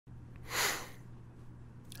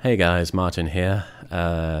Hey guys, Martin here.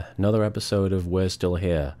 Another episode of We're Still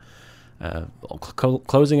Here.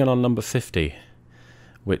 Closing in on number 50,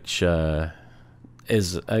 which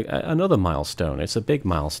is another milestone. It's a big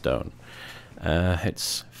milestone.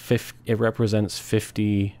 It represents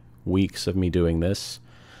 50 weeks of me doing this,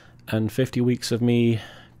 and 50 weeks of me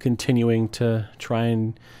continuing to try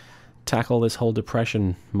and tackle this whole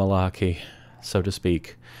depression malarkey, so to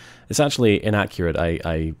speak. It's actually inaccurate.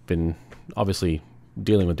 I've been obviously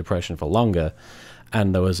dealing with depression for longer,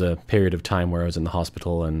 and there was a period of time where I was in the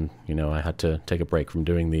hospital and, I had to take a break from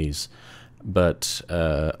doing these. But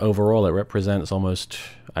overall, it represents almost,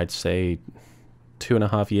 I'd say,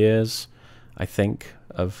 2.5 years, I think,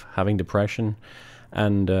 of having depression.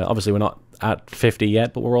 And obviously we're not at 50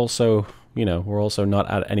 yet, but we're also not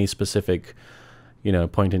at any specific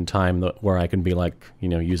point in time where I can be like,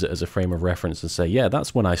 use it as a frame of reference and say, yeah,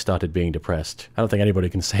 that's when I started being depressed. I don't think anybody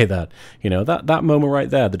can say that. That moment right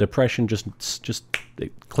there, the depression just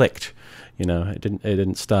it clicked. It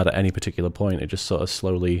didn't start at any particular point. It just sort of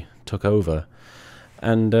slowly took over,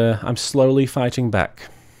 and I'm slowly fighting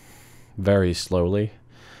back, very slowly.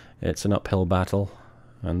 It's an uphill battle,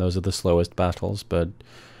 and those are the slowest battles, but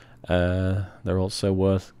they're also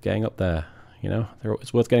worth getting up there.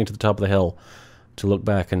 It's worth getting to the top of the hill to look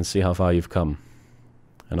back and see how far you've come,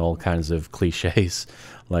 and all kinds of cliches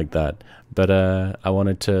like that. But I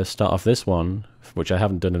wanted to start off this one, which I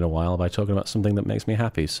haven't done in a while, by talking about something that makes me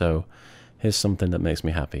happy. So here's something that makes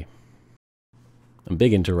me happy. I'm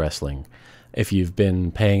big into wrestling. If you've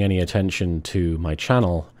been paying any attention to my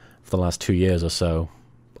channel for the last 2 years or so,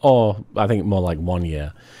 or I think more like 1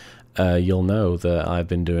 year, you'll know that I've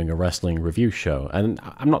been doing a wrestling review show. And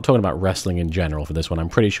I'm not talking about wrestling in general for this one. I'm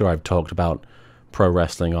pretty sure I've talked about pro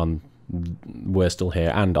wrestling on We're Still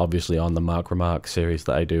Here, and obviously on the Mark Remark series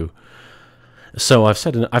that I do. So I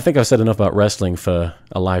think I've said enough about wrestling for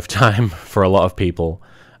a lifetime for a lot of people,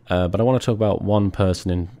 but I want to talk about one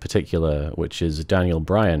person in particular, which is Daniel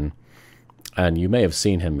Bryan. And you may have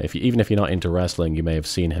seen him, even if you're not into wrestling, you may have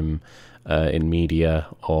seen him in media,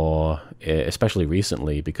 or especially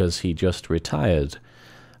recently, because he just retired.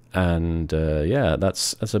 And yeah,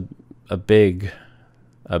 that's a big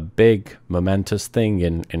momentous thing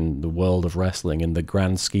in the world of wrestling. In the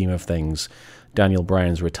grand scheme of things, Daniel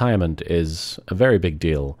Bryan's retirement is a very big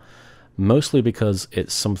deal, mostly because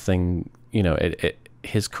it's something,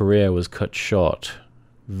 his career was cut short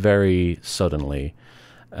very suddenly,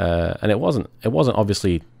 and it wasn't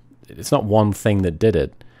obviously, it's not one thing that did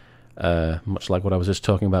it. Much like what I was just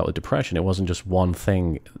talking about with depression, it wasn't just one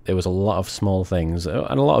thing. It was a lot of small things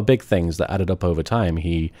and a lot of big things that added up over time.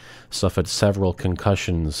 He suffered several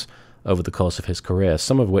concussions over the course of his career,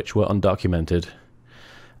 some of which were undocumented.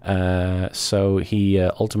 So he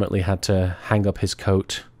ultimately had to hang up his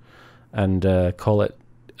coat and call it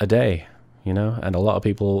a day, and a lot of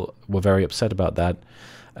people were very upset about that.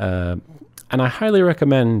 And I highly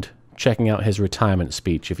recommend checking out his retirement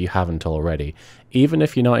speech if you haven't already. Even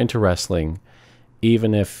if you're not into wrestling,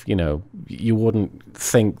 even if, you wouldn't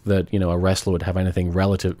think that, a wrestler would have anything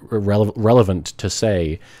relevant to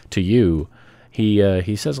say to you,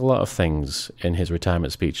 he says a lot of things in his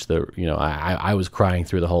retirement speech that, I was crying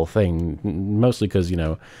through the whole thing, mostly because,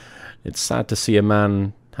 it's sad to see a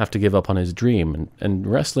man have to give up on his dream, and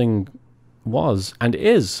wrestling was and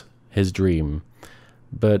is his dream,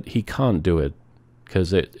 but he can't do it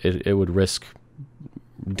because it would risk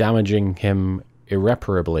damaging him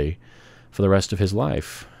irreparably for the rest of his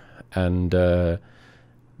life. And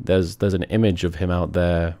there's an image of him out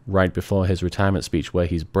there right before his retirement speech where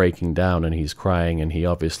he's breaking down and he's crying, and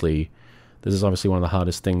this is obviously one of the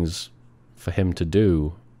hardest things for him to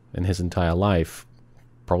do in his entire life,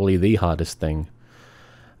 probably the hardest thing.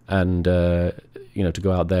 And to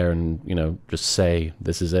go out there and just say,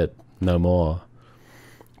 this is it, no more.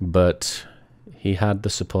 But he had the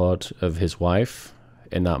support of his wife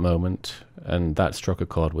in that moment, and that struck a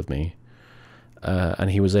chord with me. And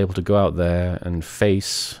he was able to go out there and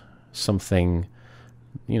face something,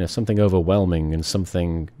 something overwhelming, and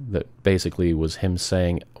something that basically was him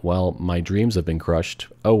saying, well, my dreams have been crushed,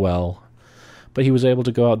 oh well. But he was able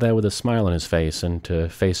to go out there with a smile on his face and to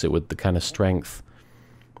face it with the kind of strength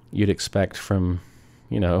you'd expect from,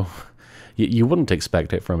 you wouldn't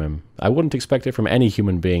expect it from him. I wouldn't expect it from any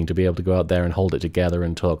human being to be able to go out there and hold it together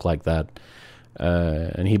and talk like that.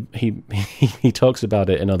 And he talks about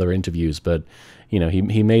it in other interviews, but he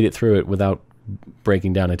made it through it without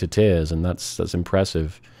breaking down into tears, and that's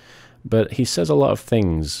impressive. But he says a lot of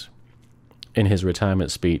things in his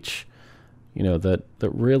retirement speech, that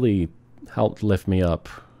really helped lift me up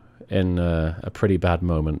in a pretty bad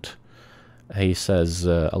moment. He says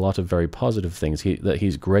a lot of very positive things. That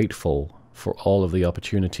he's grateful for all of the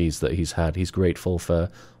opportunities that he's had. He's grateful for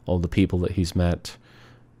all the people that he's met,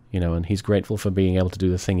 and he's grateful for being able to do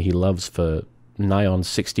the thing he loves for nigh on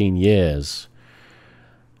 16 years.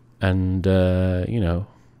 And,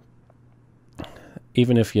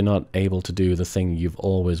 even if you're not able to do the thing you've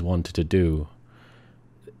always wanted to do,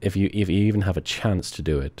 if you even have a chance to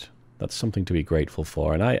do it, that's something to be grateful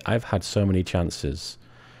for. And I've had so many chances.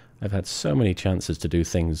 I've had so many chances to do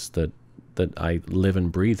things that I live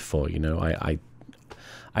and breathe for.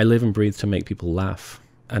 I live and breathe to make people laugh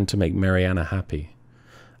and to make Mariana happy,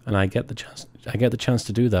 and I get the chance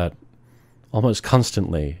to do that almost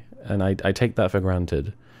constantly, and I take that for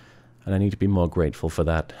granted, and I need to be more grateful for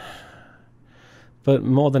that. But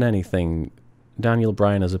more than anything, Daniel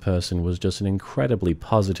Bryan as a person was just an incredibly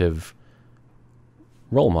positive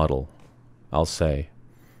role model, I'll say.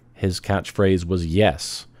 His catchphrase was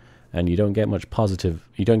yes, and you don't get much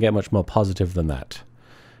more positive than that.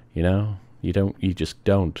 You just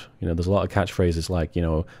don't. There's a lot of catchphrases like,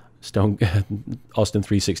 Austin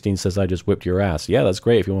 316 says, "I just whipped your ass." Yeah, that's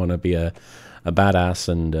great if you want to be a badass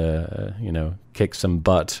and, kick some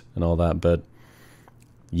butt and all that, but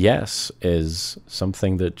yes is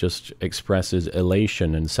something that just expresses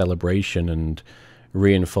elation and celebration and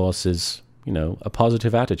reinforces, a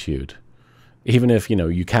positive attitude. Even if,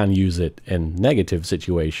 you can use it in negative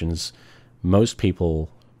situations, most people,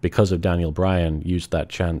 because of Daniel Bryan, use that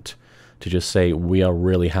chant to just say, we are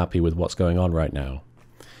really happy with what's going on right now.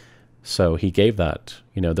 So he gave that.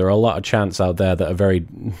 There are a lot of chants out there that are very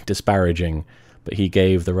disparaging, but he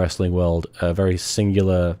gave the wrestling world a very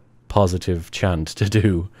singular, positive chant to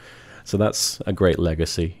do. So that's a great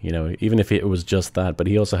legacy, even if it was just that. But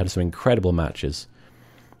he also had some incredible matches.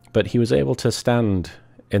 But he was able to stand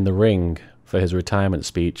in the ring for his retirement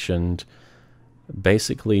speech and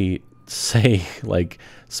basically say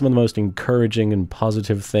some of the most encouraging and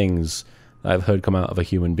positive things that I've heard come out of a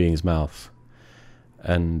human being's mouth.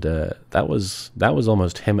 And that was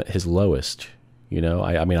almost him at his lowest.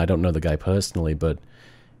 I mean, I don't know the guy personally, but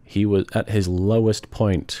he was at his lowest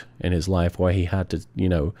point in his life where he had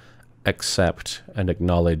to, accept and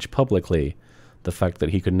acknowledge publicly the fact that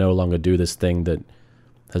he could no longer do this thing that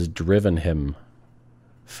has driven him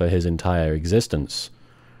for his entire existence,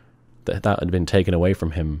 that had been taken away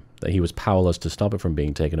from him, that he was powerless to stop it from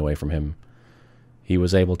being taken away from him. He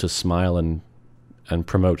was able to smile and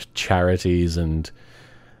promote charities and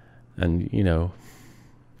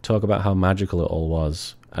talk about how magical it all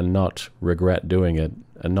was, and not regret doing it,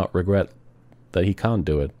 and not regret that he can't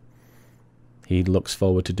do it. He looks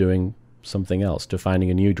forward to doing something else, to finding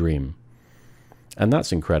a new dream. And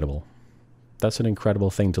that's incredible. That's an incredible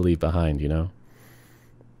thing to leave behind,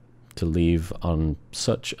 to leave on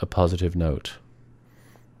such a positive note,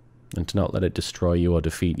 and to not let it destroy you or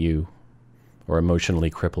defeat you or emotionally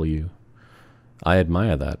cripple you. I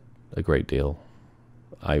admire that a great deal.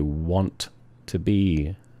 I want to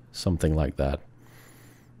be something like that.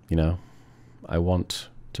 I want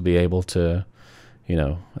to be able to,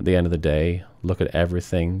 at the end of the day, look at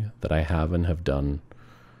everything that I have and have done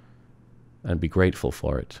and be grateful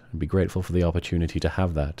for it, and be grateful for the opportunity to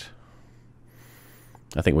have that.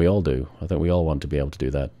 I think we all do. I think we all want to be able to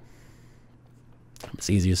do that. It's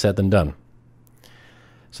easier said than done.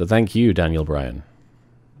 So thank you, Daniel Bryan.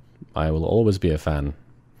 I will always be a fan.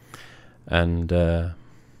 And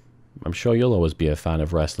I'm sure you'll always be a fan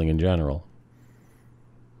of wrestling in general.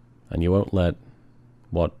 And you won't let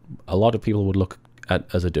what a lot of people would look at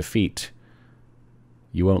as a defeat,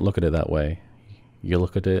 you won't look at it that way. You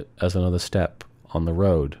look at it as another step on the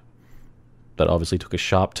road that obviously took a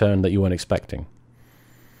sharp turn that you weren't expecting.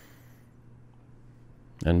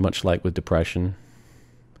 And much like with depression,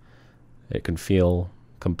 it can feel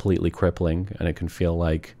completely crippling, and it can feel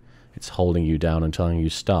like it's holding you down and telling you,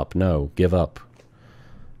 stop, no, give up.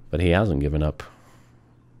 But he hasn't given up.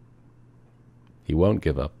 He won't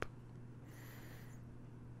give up.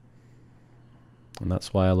 And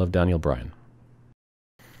that's why I love Daniel Bryan.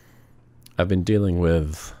 I've been dealing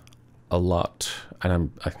with a lot,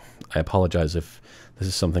 and I apologize if this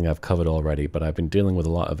is something I've covered already, but I've been dealing with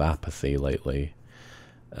a lot of apathy lately.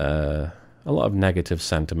 A lot of negative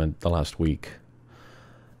sentiment the last week.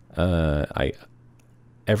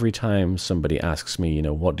 Every time somebody asks me,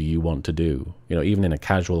 what do you want to do? Even in a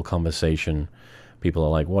casual conversation, people are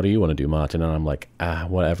like, what do you want to do, Martin? And I'm like,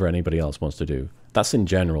 whatever anybody else wants to do. That's in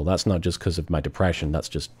general. That's not just because of my depression. That's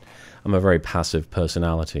just, I'm a very passive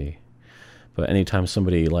personality. But anytime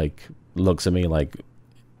somebody looks at me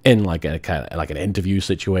in an interview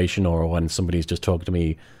situation, or when somebody's just talking to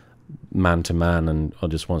me man to man and or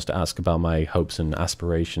just wants to ask about my hopes and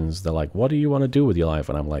aspirations, they're like, what do you want to do with your life?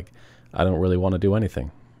 And I'm like, I don't really want to do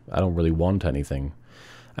anything. I don't really want anything.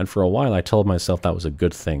 And for a while I told myself that was a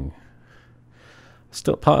good thing.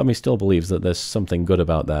 Still, part of me still believes that there's something good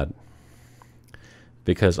about that,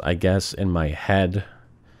 because I guess in my head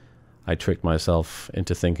I tricked myself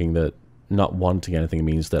into thinking that not wanting anything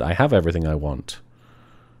means that I have everything I want.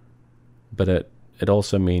 But it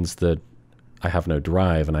also means that I have no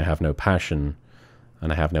drive, and I have no passion,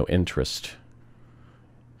 and I have no interest.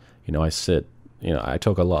 You know, I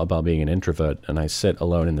talk a lot about being an introvert, and I sit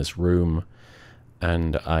alone in this room,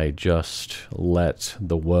 and I just let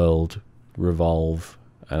the world revolve,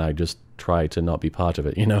 and I just try to not be part of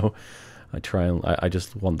it, you know? I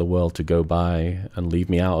just want the world to go by and leave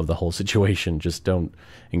me out of the whole situation. Just don't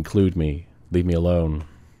include me. Leave me alone.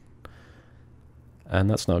 And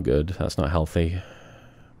that's not good. That's not healthy.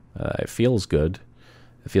 It feels good.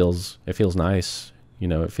 It feels nice. You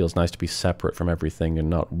know, it feels nice to be separate from everything and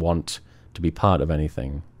not want to be part of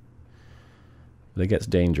anything. But it gets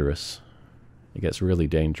dangerous. It gets really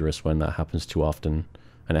dangerous when that happens too often.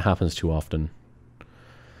 And it happens too often.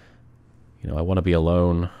 You know, I want to be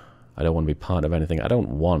alone. I don't want to be part of anything. I don't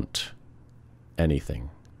want anything.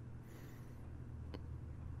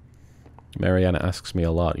 Mariana asks me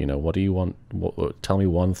a lot, you know, what do you want? Tell me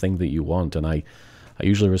one thing that you want. And I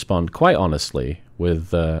usually respond quite honestly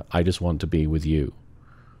with, I just want to be with you.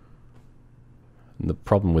 And the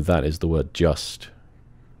problem with that is the word just.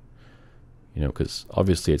 You know, because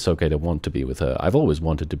obviously it's okay to want to be with her. I've always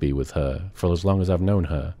wanted to be with her for as long as I've known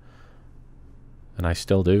her. And I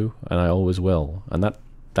still do, and I always will. And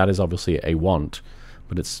that is obviously a want,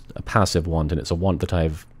 but it's a passive want, and it's a want that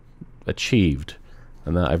I've achieved,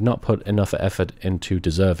 and that I've not put enough effort into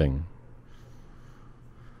deserving.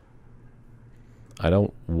 I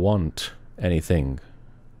don't want anything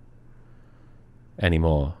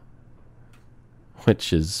anymore,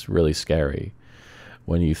 which is really scary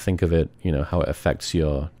when you think of it, you know, how it affects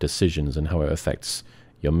your decisions and how it affects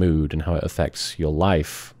your mood and how it affects your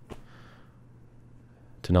life.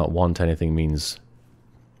 To not want anything means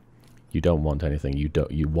you don't want anything.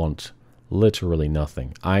 You want literally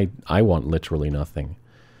nothing. I want literally nothing.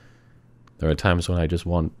 There are times when I just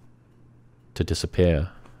want to disappear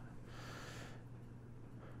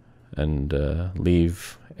and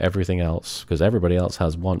leave everything else, because everybody else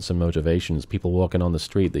has wants and motivations. People walking on the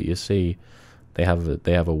street that you see, they have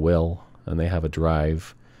a will and they have a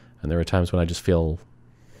drive, and there are times when I just feel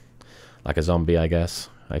like a zombie, I guess.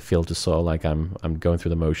 I feel just sort of like I'm going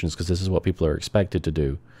through the motions because this is what people are expected to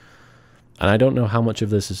do. And I don't know how much of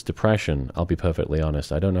this is depression, I'll be perfectly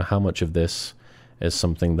honest. I don't know how much of this is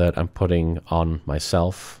something that I'm putting on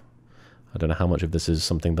myself. I don't know how much of this is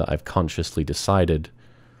something that I've consciously decided.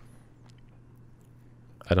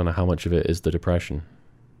 I don't know how much of it is the depression.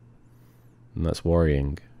 And that's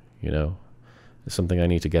worrying, you know. It's something I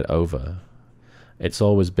need to get over. It's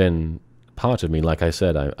always been part of me. Like I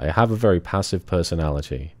said, I have a very passive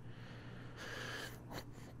personality.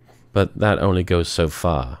 But that only goes so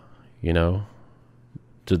far, you know?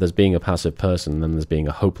 So there's being a passive person, and then there's being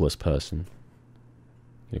a hopeless person.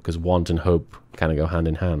 Because want and hope kind of go hand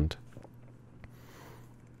in hand.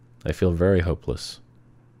 I feel very hopeless.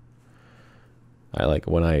 I like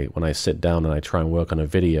when I sit down and I try and work on a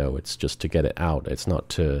video, it's just to get it out. It's not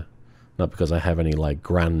because I have any like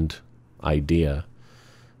grand idea.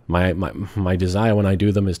 My desire when I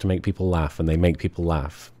do them is to make people laugh, and they make people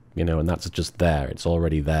laugh, you know, and that's just there. It's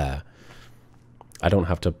already there. I don't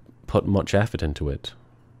have to put much effort into it.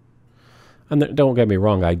 And don't get me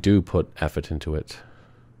wrong, I do put effort into it.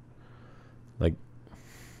 Like,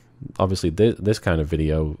 obviously this kind of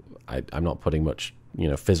video, I'm not putting much, you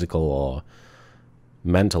know, physical or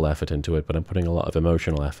mental effort into it, but I'm putting a lot of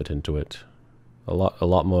emotional effort into it. A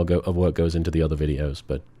lot more of work goes into the other videos,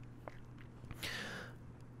 but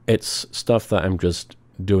it's stuff that I'm just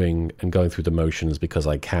doing and going through the motions because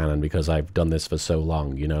I can and because I've done this for so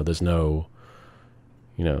long, you know. There's no,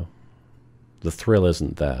 you know, the thrill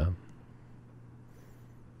isn't there.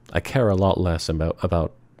 I care a lot less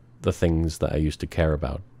about the things that I used to care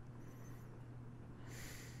about.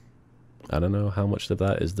 I don't know how much of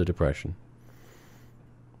that is the depression,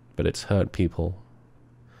 but it's hurt people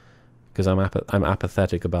because I'm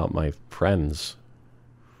apathetic about my friends.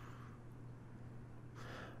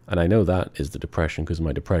 And I know that is the depression because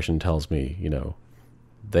my depression tells me, you know,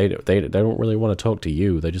 they don't really want to talk to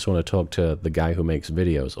you. They just want to talk to the guy who makes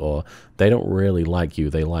videos, or they don't really like you.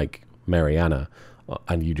 They like Mariana,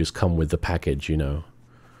 and you just come with the package, you know.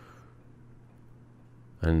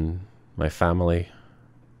 And my family,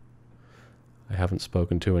 I haven't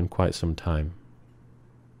spoken to in quite some time.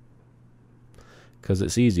 Because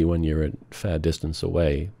it's easy when you're a fair distance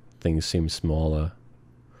away. Things seem smaller,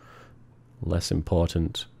 less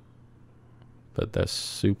important, but they're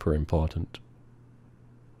super important.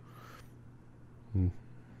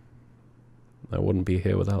 I wouldn't be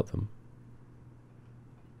here without them.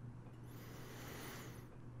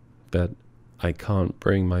 But I can't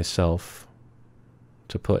bring myself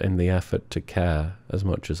to put in the effort to care as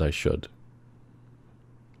much as I should.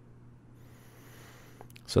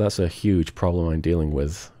 So that's a huge problem I'm dealing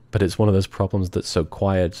with. But it's one of those problems that's so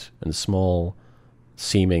quiet and small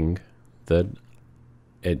seeming that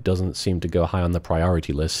it doesn't seem to go high on the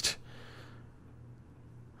priority list.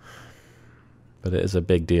 But it is a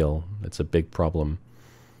big deal. It's a big problem.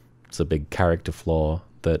 It's a big character flaw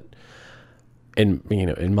that,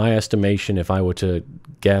 in my estimation, if I were to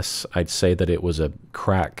guess, I'd say that it was a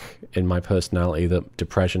crack in my personality that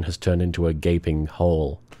depression has turned into a gaping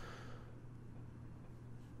hole.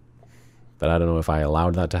 But I don't know if I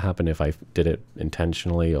allowed that to happen, if I did it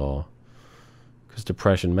intentionally, or... Because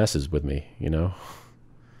depression messes with me, you know?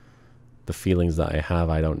 The feelings that I have,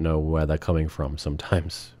 I don't know where they're coming from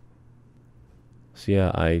sometimes. So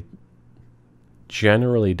yeah, I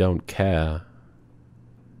generally don't care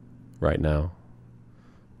right now.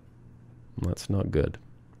 That's not good.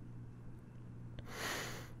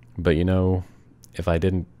 But you know, if I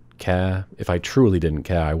didn't care, if I truly didn't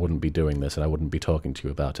care, I wouldn't be doing this and I wouldn't be talking to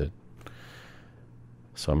you about it.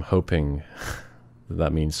 So I'm hoping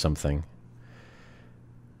that means something.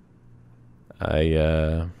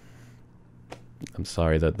 I'm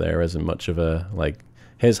sorry that there isn't much of a, like,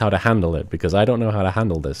 here's how to handle it, because I don't know how to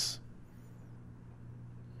handle this.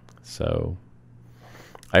 So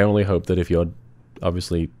I only hope that if you're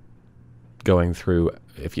obviously going through,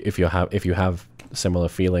 if you have similar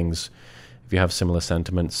feelings, if you have similar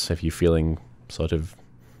sentiments, if you're feeling sort of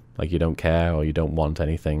like you don't care or you don't want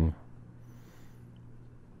anything,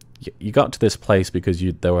 you got to this place because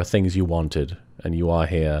there were things you wanted, and you are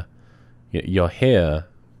here. You're here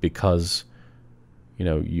because, you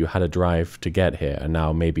know, you had a drive to get here, and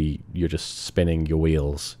now maybe you're just spinning your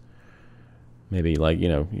wheels. Maybe, like, you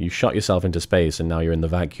know, you shot yourself into space and now you're in the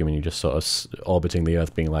vacuum and you're just sort of orbiting the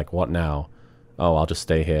Earth being like, what now? Oh, I'll just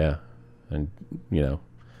stay here and, you know,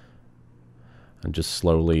 and just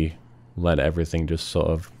slowly let everything just sort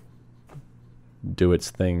of do its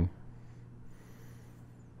thing.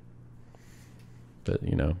 But,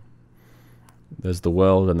 you know, there's the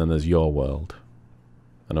world and then there's your world.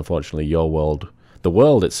 And unfortunately, your world, the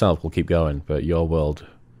world itself will keep going, but your world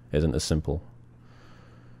isn't as simple.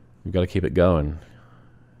 You've got to keep it going.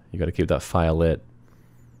 You've got to keep that fire lit.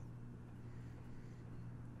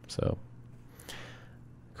 So,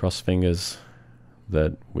 cross fingers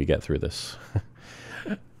that we get through this.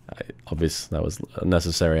 Obviously, that was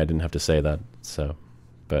unnecessary. I didn't have to say that. So,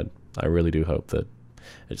 but I really do hope that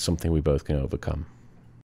it's something we both can overcome.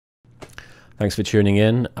 Thanks for tuning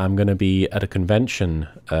in. I'm going to be at a convention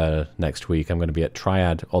next week. I'm going to be at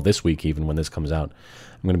Triad, or this week even when this comes out.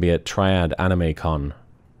 I'm going to be at Triad Anime Con,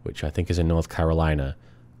 which I think is in North Carolina.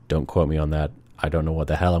 Don't quote me on that. I don't know what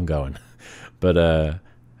the hell I'm going. But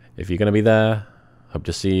if you're going to be there, hope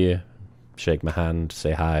to see you. Shake my hand,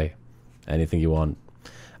 say hi, anything you want.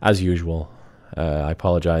 As usual, I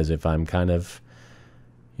apologize if I'm kind of,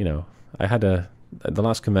 you know, the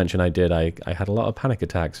last convention I did, I had a lot of panic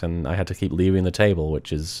attacks and I had to keep leaving the table,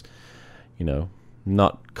 which is, you know,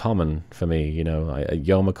 not common for me. You know, at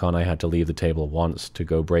Youmacon I had to leave the table once to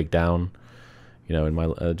go break down, you know, in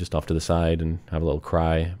my just off to the side and have a little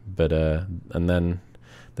cry. But and then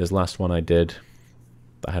this last one I did,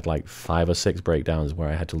 I had like 5 or 6 breakdowns where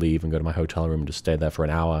I had to leave and go to my hotel room and just stay there for an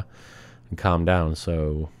hour and calm down.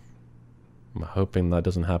 So I'm hoping that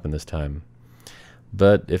doesn't happen this time.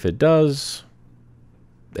 But if it does,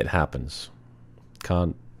 it happens.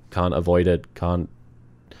 Can't avoid it. Can't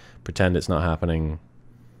pretend it's not happening.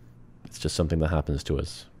 It's just something that happens to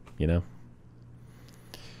us, you know?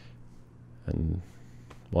 And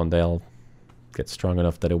one day I'll get strong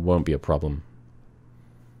enough that it won't be a problem.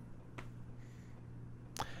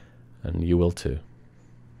 And you will too.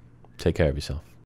 Take care of yourself.